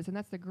ideas. And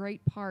that's the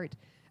great part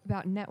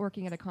about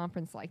networking at a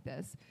conference like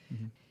this.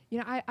 Mm-hmm.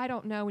 I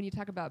don't know, when you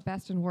talk about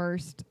best and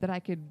worst, that I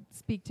could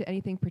speak to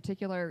anything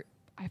particular.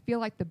 I feel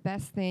like the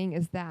best thing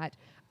is that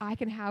I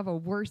can have a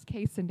worst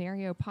case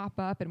scenario pop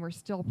up and we're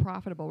still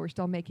profitable. We're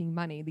still making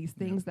money. These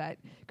things that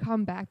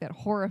come back that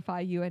horrify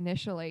you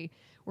initially,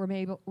 we're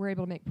able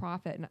to make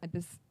profit.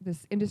 And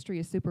this industry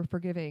is super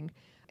forgiving.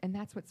 And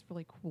that's what's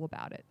really cool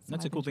about it. So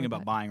that's a cool thing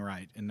about buying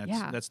right. And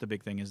that's the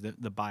big thing, is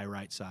the buy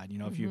right side.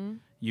 If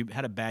you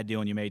had a bad deal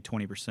and you made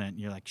 20%,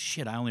 you're like,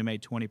 shit, I only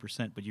made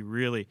 20%, but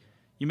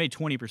you made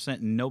 20%,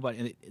 and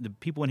nobody, the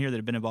people in here that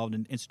have been involved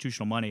in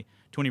institutional money,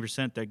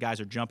 20%, the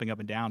guys are jumping up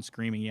and down,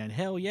 screaming, yeah, and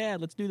hell yeah,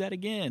 let's do that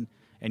again.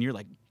 And you're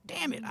like,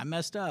 damn it, I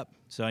messed up.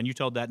 So, and you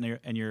told that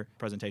in your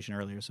presentation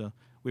earlier. So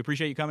we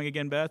appreciate you coming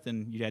again, Beth,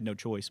 and you had no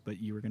choice,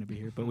 but you were going to be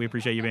here. But we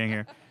appreciate you being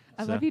here.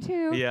 I love you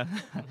too. Yeah.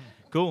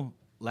 Cool.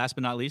 Last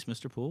but not least,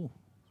 Mr. Poole.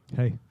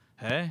 Hey.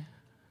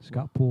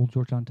 Scott Poole,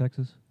 Georgetown,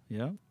 Texas.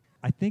 Yeah.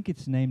 I think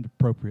it's named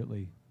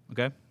appropriately.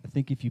 Okay. I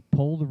think if you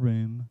poll the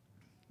room,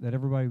 that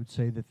everybody would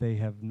say that they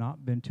have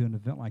not been to an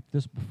event like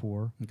this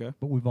before. Okay.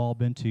 But we've all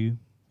been to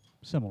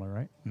similar,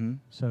 right? Mm-hmm.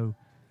 So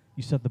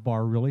you set the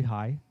bar really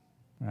high,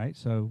 right?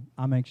 So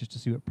I'm anxious to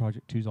see what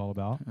Project 2 is all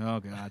about. Oh,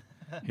 God.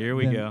 Here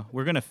we go.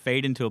 We're going to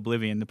fade into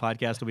oblivion. The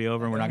podcast will be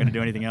over, and we're not going to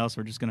do anything else.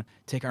 We're just going to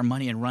take our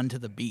money and run to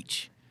the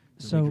beach.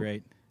 It'll be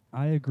great.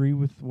 I agree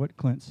with what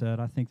Clint said.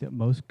 I think that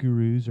most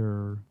gurus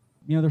are,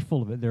 they're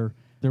full of it.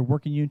 They're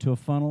working you into a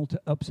funnel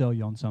to upsell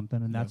you on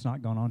something, and that's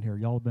not going on here.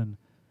 Y'all have been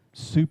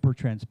super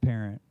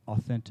transparent,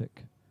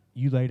 authentic.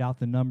 You laid out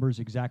the numbers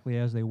exactly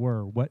as they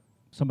were. What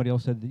somebody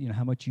else said, that,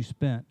 how much you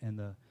spent and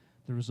the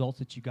results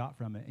that you got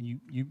from it, and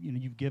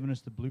you've given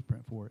us the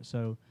blueprint for it.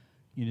 So,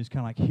 it's kind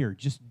of like, here,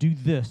 just do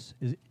this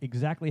is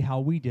exactly how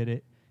we did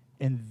it,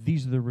 and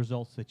these are the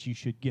results that you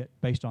should get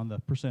based on the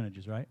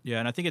percentages, right? Yeah,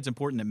 and I think it's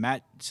important that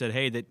Matt said,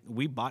 hey, that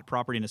we bought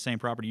property in the same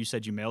property you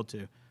said you mailed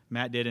to.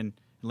 Matt did, and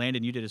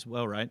Landon, you did as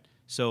well, right?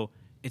 So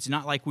it's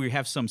not like we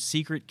have some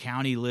secret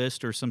county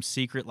list or some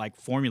secret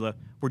formula.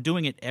 We're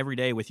doing it every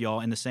day with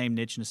y'all in the same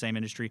niche, in the same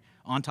industry,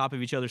 on top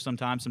of each other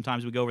sometimes.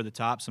 Sometimes we go over the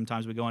top,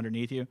 sometimes we go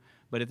underneath you.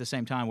 But at the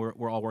same time,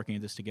 we're all working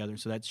at this together.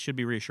 So that should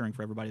be reassuring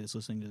for everybody that's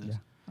listening to this.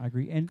 Yeah, I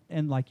agree.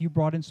 And like, you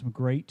brought in some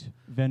great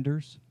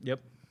vendors. Yep.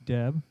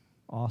 Deb,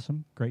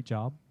 awesome. Great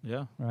job.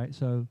 Yeah. Right.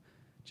 So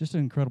just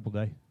an incredible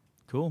day.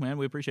 Cool, man.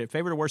 We appreciate it.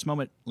 Favorite or worst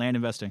moment land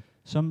investing?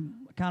 So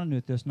I'm kind of new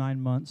at this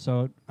 9 months,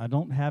 so I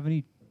don't have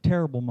any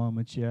terrible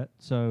moments yet.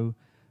 So,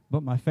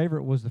 but my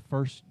favorite was the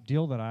first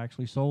deal that I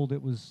actually sold.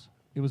 It was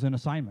an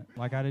assignment.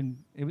 Like,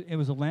 it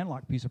was a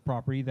landlocked piece of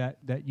property that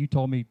you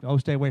told me,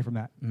 stay away from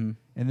that. Mm-hmm.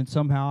 And then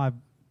somehow I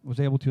was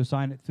able to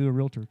assign it through a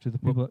realtor to the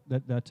people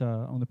that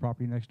own the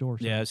property next door.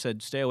 So. Yeah, I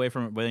said stay away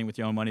from it waiting with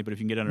your own money, but if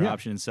you can get under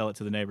option and sell it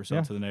to the neighbor, sell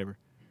it to the neighbor.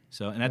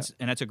 So, and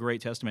that's a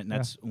great testament, and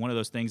that's one of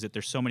those things that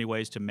there's so many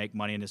ways to make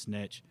money in this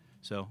niche.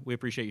 So we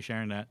appreciate you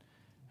sharing that.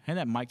 Hand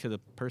that mic to the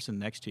person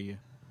next to you.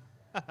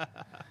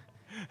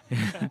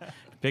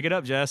 Pick it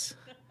up, Jess.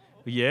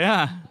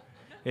 Yeah,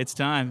 it's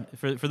time.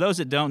 For those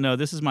that don't know,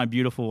 this is my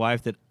beautiful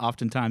wife that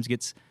oftentimes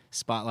gets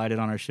spotlighted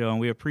on our show, and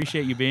we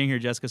appreciate you being here,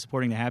 Jessica,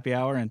 supporting the happy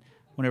hour, and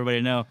want everybody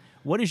to know,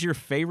 what is your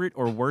favorite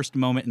or worst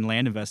moment in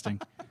land investing?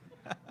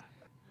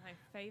 My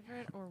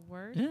favorite or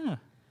worst? Yeah.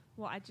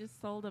 Well, I just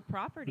sold a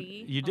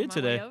property. You did on my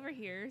today. way over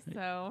here,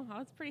 so I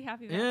was pretty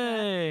happy about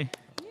Yay.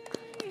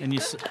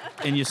 that.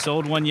 And you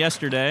sold one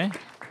yesterday.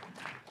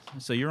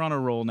 So you're on a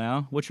roll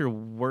now. What's your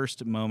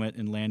worst moment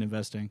in land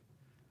investing?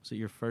 Was it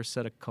your first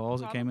set of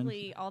calls that came in?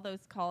 Probably all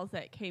those calls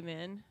that came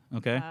in.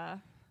 Okay.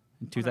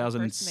 In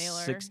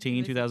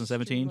 2016,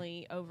 2017?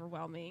 Extremely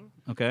overwhelming.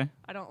 Okay.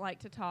 I don't like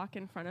to talk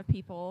in front of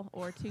people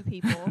or to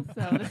people,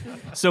 so this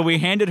is... So we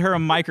handed her a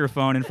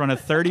microphone in front of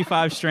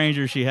 35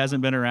 strangers she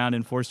hasn't been around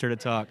and forced her to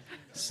talk.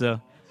 So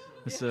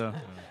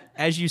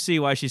as you see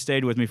why she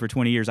stayed with me for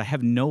 20 years, I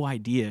have no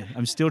idea.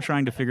 I'm still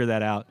trying to figure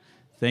that out.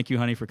 Thank you,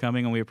 honey, for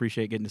coming, and we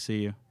appreciate getting to see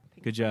you.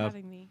 Good job. For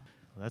having me.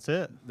 That's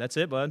it. That's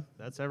it, bud.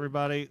 That's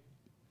everybody.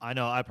 I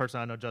know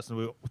Justin.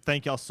 We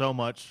thank y'all so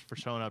much for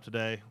showing up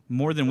today.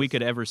 More than we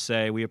could ever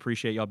say. We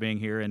appreciate y'all being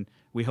here, and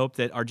we hope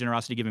that our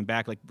generosity giving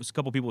back, like a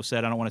couple people have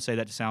said, I don't want to say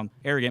that to sound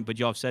arrogant, but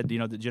y'all have said,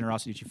 the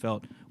generosity that you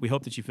felt. We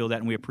hope that you feel that,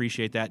 and we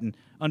appreciate that, and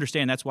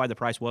understand that's why the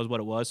price was what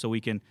it was, so we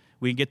can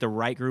get the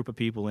right group of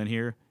people in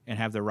here and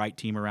have the right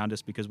team around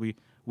us, because we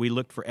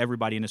looked for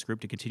everybody in this group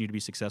to continue to be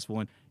successful,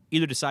 and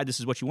either decide this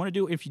is what you want to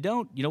do. If you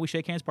don't, we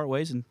shake hands, part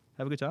ways, and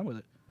have a good time with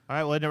it. All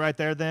right, we'll end it right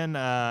there then.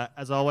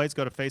 As always,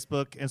 go to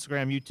Facebook,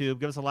 Instagram, YouTube.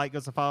 Give us a like, give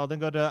us a follow. Then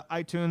go to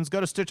iTunes, go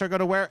to Stitcher, go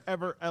to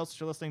wherever else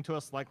you're listening to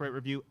us. Like, rate,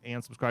 review,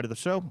 and subscribe to the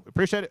show. We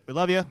appreciate it. We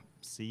love you.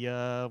 See you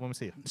when we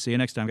see you. See you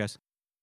next time, guys.